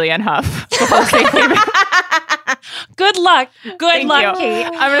feelings for Julianne Hough. Good luck. Good luck, Kate.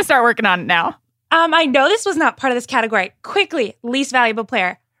 I'm going to start working on it now. I know this was not part of this category. Quickly, least valuable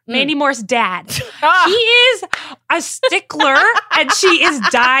player. Mandy Moore's dad. He is a stickler and she is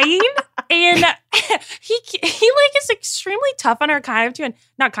dying. And he like is extremely tough on her, to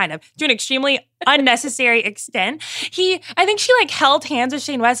an extremely unnecessary extent. I think she like held hands with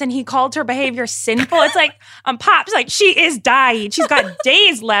Shane West and he called her behavior sinful. It's like, Pops, like she is dying. She's got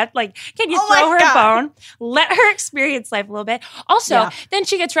days left. Like, can you throw her a bone? Let her experience life a little bit. Also, then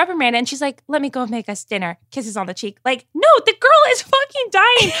she gets reprimanded and she's like, let me go make us dinner. Kisses on the cheek. Like, no, the girl is fucking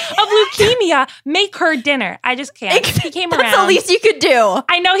dying of leukemia. Make her dinner. I just can't. He came around. That's the least you could do.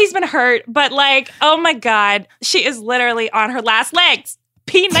 I know he's been hurt, but like, oh my God, she is literally on her last legs.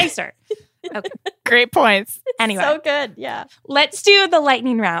 Be nicer. Okay. Great points. Anyway. So good. Yeah. Let's do the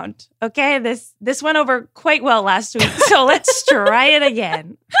lightning round. Okay. This went over quite well last week. So let's try it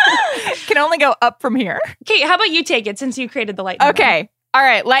again. Can only go up from here. Kate, how about you take it since you created the lightning round? Okay. All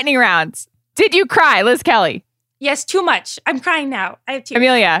right. Lightning rounds. Did you cry, Liz Kelly? Yes, too much. I'm crying now. I have tears.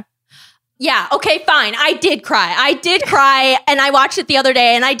 Amelia. Yeah, okay, fine. I did cry, and I watched it the other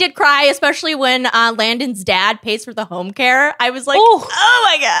day, and I did cry, especially when Landon's dad pays for the home care. I was like, oh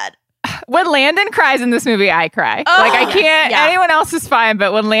my God. When Landon cries in this movie, I cry. Oh, like, I can't, yeah. Anyone else is fine,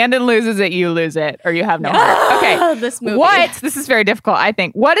 but when Landon loses it, you lose it, or you have no heart. Okay. This movie. This is very difficult, I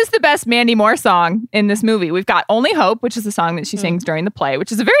think. What is the best Mandy Moore song in this movie? We've got Only Hope, which is the song that she sings during the play,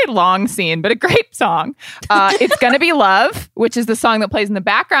 which is a very long scene, but a great song. It's Gonna Be Love, which is the song that plays in the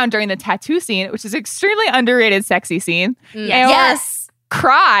background during the tattoo scene, which is extremely underrated, sexy scene. Yes.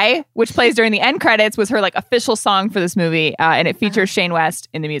 Cry, which plays during the end credits, was her like official song for this movie, and it features Shane West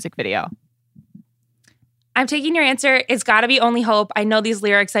in the music video. I'm taking your answer. It's got to be Only Hope. I know these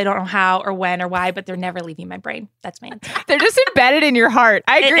lyrics. I don't know how or when or why, but they're never leaving my brain. That's my answer. They're just embedded in your heart.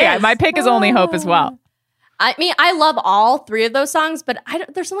 I agree. My pick is Only Hope as well. I mean, I love all three of those songs, but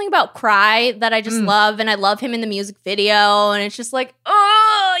there's something about Cry that I just love, and I love him in the music video, and it's just like,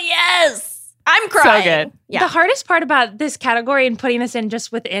 oh, yes. I'm crying. So good. Yeah. The hardest part about this category and putting this in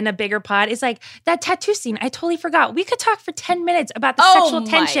just within a bigger pod is like that tattoo scene. I totally forgot. We could talk for 10 minutes about the sexual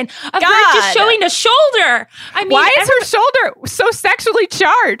tension of her just showing a shoulder. I mean, why is her shoulder so sexually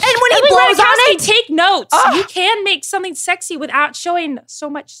charged? And when he blows on it, take notes. You can make something sexy without showing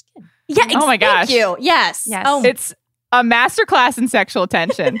so much skin. Yeah. Oh my gosh. Thank you. Yes. Oh. It's a masterclass in sexual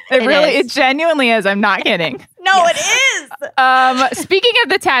tension. It genuinely is. I'm not kidding. No, it is. Speaking of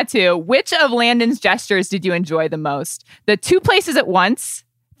the tattoo, which of Landon's gestures did you enjoy the most? The 2 places at once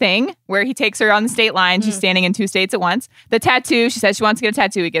thing, where he takes her on the state line. She's standing in 2 states at once. The tattoo, she says she wants to get a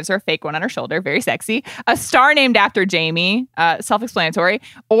tattoo. He gives her a fake one on her shoulder. Very sexy. A star named after Jamie. Self-explanatory.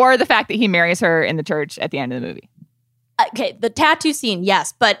 Or the fact that he marries her in the church at the end of the movie. Okay, the tattoo scene,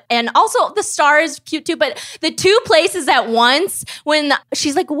 yes, and also the star is cute too. But the 2 places at once, when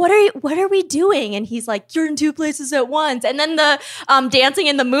she's like, "What are we doing?" and he's like, "You're in 2 places at once." And then the Dancing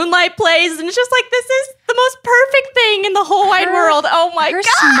in the Moonlight plays, and it's just like, this is the most perfect thing in the whole wide world. Oh my God! Her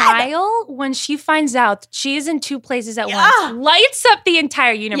smile when she finds out that she is in 2 places at once lights up the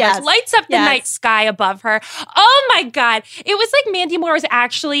entire universe, lights up the night sky above her. Oh my God! It was like Mandy Moore was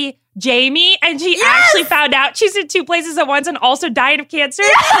actually Jamie, and she actually found out she's in 2 places at once and also died of cancer.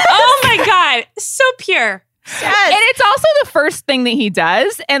 Oh my God. So pure. Yes. And it's also the first thing that he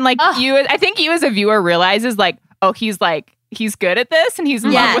does. And like I think you as a viewer realizes like, oh, he's good at this and he's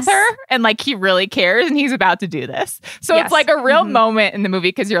in love with her and like he really cares and he's about to do this. So it's like a real moment in the movie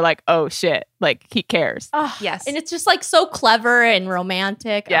because you're like, oh shit, like he cares. Yes. And it's just like so clever and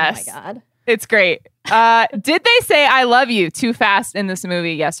romantic. Yes. Oh my God. It's great. Did they say I love you too fast in this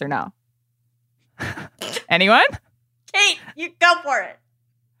movie? Yes or no? Anyone? Kate, you go for it.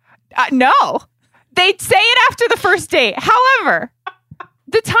 No. They say it after the first date. However,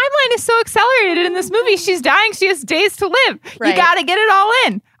 the timeline is so accelerated in this movie. She's dying. She has days to live. Right. You got to get it all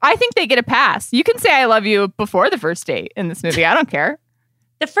in. I think they get a pass. You can say I love you before the first date in this movie. I don't care.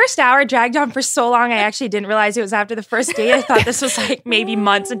 The first hour dragged on for so long, I actually didn't realize it was after the first date. I thought this was like maybe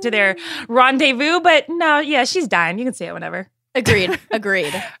months into their rendezvous, but no, yeah, she's dying. You can say it whenever. Agreed.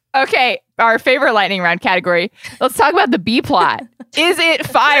 Okay, our favorite lightning round category. Let's talk about the B plot. Is it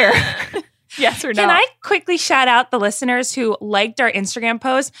fire? Yes or no? Can I quickly shout out the listeners who liked our Instagram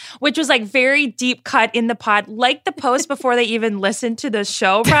post, which was like very deep cut in the pod, liked the post before they even listened to the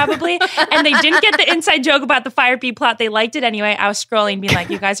show probably, and they didn't get the inside joke about the fire B plot. They liked it anyway. I was scrolling being like,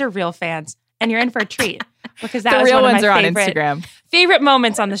 you guys are real fans and you're in for a treat because that the was real one ones of my are on Instagram. favorite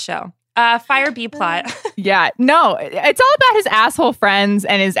moments on the show. Fire B plot. Yeah, no, it's all about his asshole friends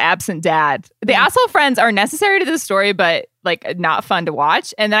and his absent dad. The asshole friends are necessary to the story, but like not fun to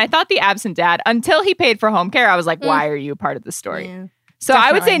watch. And then I thought the absent dad, until he paid for home care, I was like, why are you part of the story? Yeah, so definitely.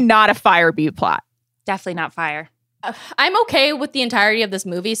 I would say not a fire B plot. Definitely not fire. I'm okay with the entirety of this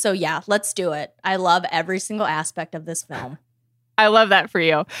movie. So yeah, let's do it. I love every single aspect of this film. I love that for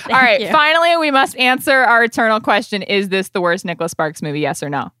you. All right. you. Finally, we must answer our eternal question. Is this the worst Nicholas Sparks movie? Yes or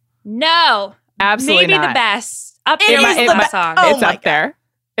no? No. Absolutely Maybe not. the best. Up It there is with the the best. song. Oh It's my up there.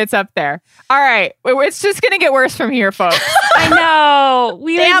 It's up there. All right. It's just going to get worse from here, folks. I know.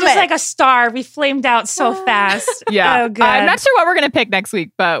 We were Damn just it. like a star. We flamed out so fast. Yeah. Oh, good. I'm not sure what we're going to pick next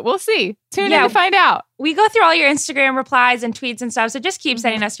week, but we'll see. Tune in Yeah. to find out. We go through all your Instagram replies and tweets and stuff. So just keep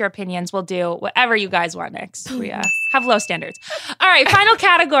sending us your opinions. We'll do whatever you guys want next. We have low standards. All right. Final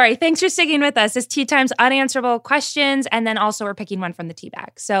category. Thanks for sticking with us. Is Tea Time's unanswerable questions. And then also we're picking one from the tea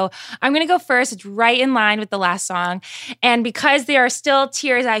bag. So I'm going to go first. It's right in line with the last song. And because there are still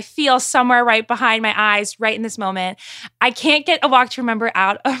tears I feel somewhere right behind my eyes right in this moment, I can't get A Walk to Remember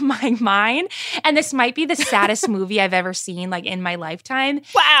out of my mind. And this might be the saddest movie I've ever seen, like in my lifetime.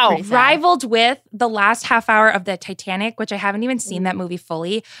 Wow. Pretty sad. Rivaled with the last half hour of the Titanic, which I haven't even seen that movie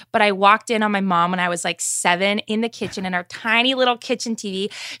fully, but I walked in on my mom when I was like 7 in the kitchen in our tiny little kitchen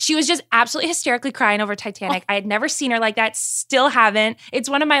TV. She was just absolutely hysterically crying over Titanic. I had never seen her like that, still haven't. It's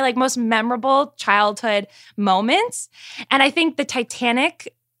one of my like most memorable childhood moments. And I think the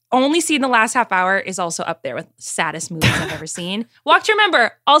Titanic, only seen the last half hour, is also up there with saddest movies I've ever seen. Walk to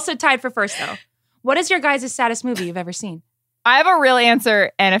Remember, also tied for first though. What is your guys' saddest movie you've ever seen? I have a real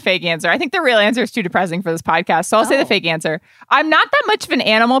answer and a fake answer. I think the real answer is too depressing for this podcast, so I'll say the fake answer. I'm not that much of an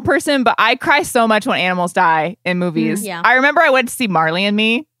animal person, but I cry so much when animals die in movies. Yeah. I remember I went to see Marley and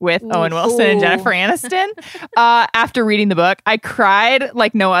Me with Owen Wilson and Jennifer Aniston after reading the book. I cried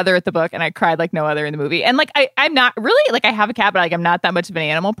like no other at the book, and I cried like no other in the movie. And like I'm not really like I have a cat, but like I'm not that much of an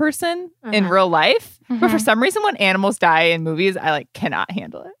animal person in real life. But for some reason, when animals die in movies, I like cannot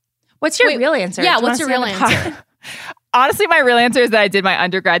handle it. What's your Wait, real answer? yeah, Do you what's wanna your say real on the answer? pod? Honestly, my real answer is that I did my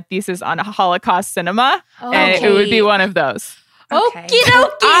undergrad thesis on Holocaust cinema, and it would be one of those. Okay. Okie dokie.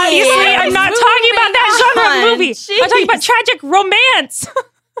 Obviously, I'm not talking about that genre of movie. I'm talking about Jeez. tragic romance.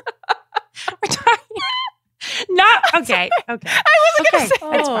 We're talking. Not okay. Okay. I wasn't gonna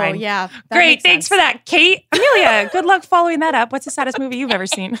say- That's fine. Yeah. that Great. makes Thanks sense. for that, Kate. Amelia, good luck following that up. What's the saddest movie you've ever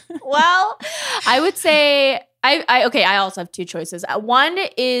seen? Well, I would say I also have two choices. One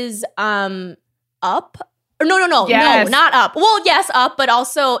is Up. Or no, Yes. not Up. Well, yes, Up, but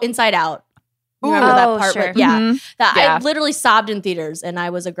also Inside Out. Remember Ooh. that Oh, part? sure. Where, yeah, Mhm. that Yeah. I literally sobbed in theaters, and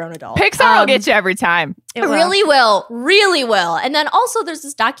I was a grown adult. Pixar will get you every time. It will. Really will. And then also there's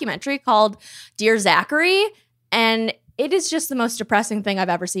this documentary called Dear Zachary, and it is just the most depressing thing I've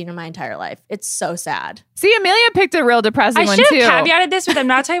ever seen in my entire life. It's so sad. See, Amelia picked a real depressing I one should too. have caveated this with I'm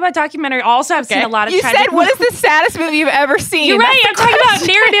not talking about documentary. Also, I've seen a lot of You tragic said, what is movies. the saddest movie you've ever seen? You're right. I'm That's talking the about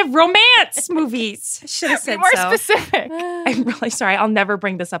question. narrative romance movies. Should have Be said more so. specific. I'm really sorry. I'll never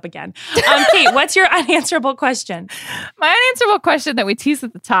bring this up again. Kate, what's your unanswerable question? My unanswerable question that we teased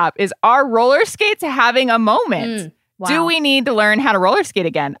at the top is, are roller skates having a moment? Wow. Do we need to learn how to roller skate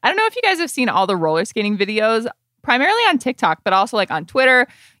again? I don't know if you guys have seen all the roller skating videos, primarily on TikTok, but also like on Twitter,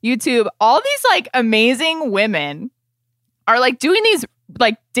 YouTube. All these like amazing women are like doing these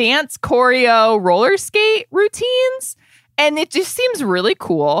like dance choreo roller skate routines. And it just seems really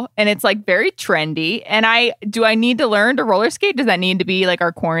cool. And it's like very trendy. And do I need to learn to roller skate? Does that need to be like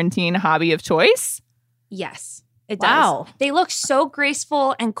our quarantine hobby of choice? Yes, it Wow. does. They look so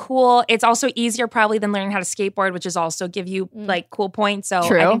graceful and cool. It's also easier probably than learning how to skateboard, which is also give you like cool points. So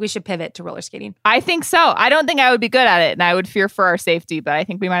True. I think we should pivot to roller skating. I think so. I don't think I would be good at it, and I would fear for our safety, but I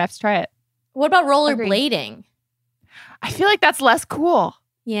think we might have to try it. What about Agreed. rollerblading? I feel like that's less cool.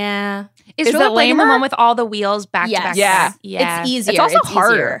 Yeah. Is Is it rollerblading the lamer? one with all the wheels back to Yes. back? Yeah. Yeah. It's easier. It's also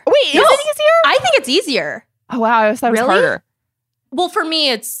harder. easier. Wait, No. is it easier? I think it's easier. Oh wow, I always thought it was Really? harder. Well, for me,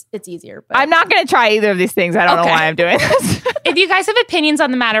 it's easier. But I'm not going to try either of these things. I don't know Okay. why I'm doing this. If you guys have opinions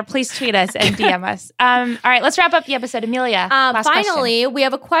on the matter, please tweet us and DM us. All right, let's wrap up the episode. Amelia, last Finally, we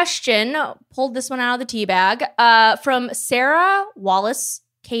have a question. Pulled this one out of the tea bag from Sarah Wallace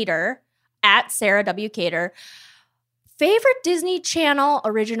Cater at Sarah W. Cater. Favorite Disney Channel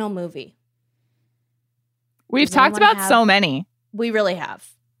original movie? We've Does talked anyone about have- so many. We really have.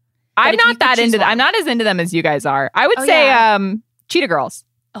 I'm if you not could that choose into them. one. I'm not as into them as you guys are. I would Oh, say yeah. Cheetah Girls.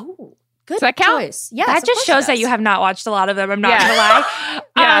 Oh, good Does that count? choice. Yes, That of just course shows it that does. you have not watched a lot of them. I'm not Yeah. gonna lie.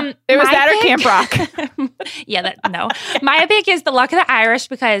 Yeah, it was my that or pick- Camp Rock. Yeah, no. My pick is The Luck of the Irish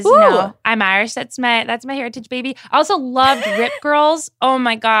because you Ooh. know I'm Irish. That's my heritage, baby. I also loved Rip Girls. Oh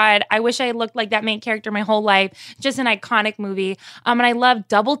my god, I wish I looked like that main character my whole life. Just an iconic movie. And I loved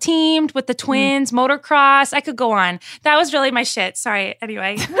Double Teamed with the twins, Motocross. I could go on. That was really my shit. Sorry.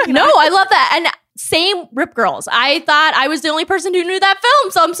 Anyway, No, I love that. And Same Rip Girls. I thought I was the only person who knew that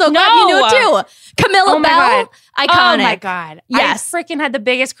film, so I'm so glad you knew it too. Camilla Bell, iconic. Oh my God. Yes. I freaking had the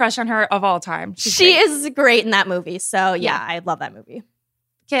biggest crush on her of all time. She is great in that movie. So yeah, I love that movie.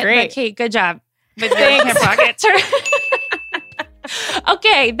 Great. But Kate, good job. But thanks. Pockets.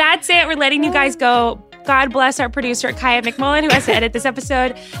 Okay, that's it. We're letting you guys go. God bless our producer, Kaya McMullen, who has to edit this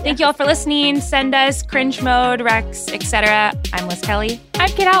episode. Thank you all for listening. Send us cringe mode, Rex, etc. I'm Liz Kelly. I'm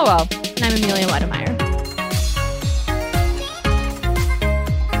Kate Alwell. And I'm Amelia Wedemeyer.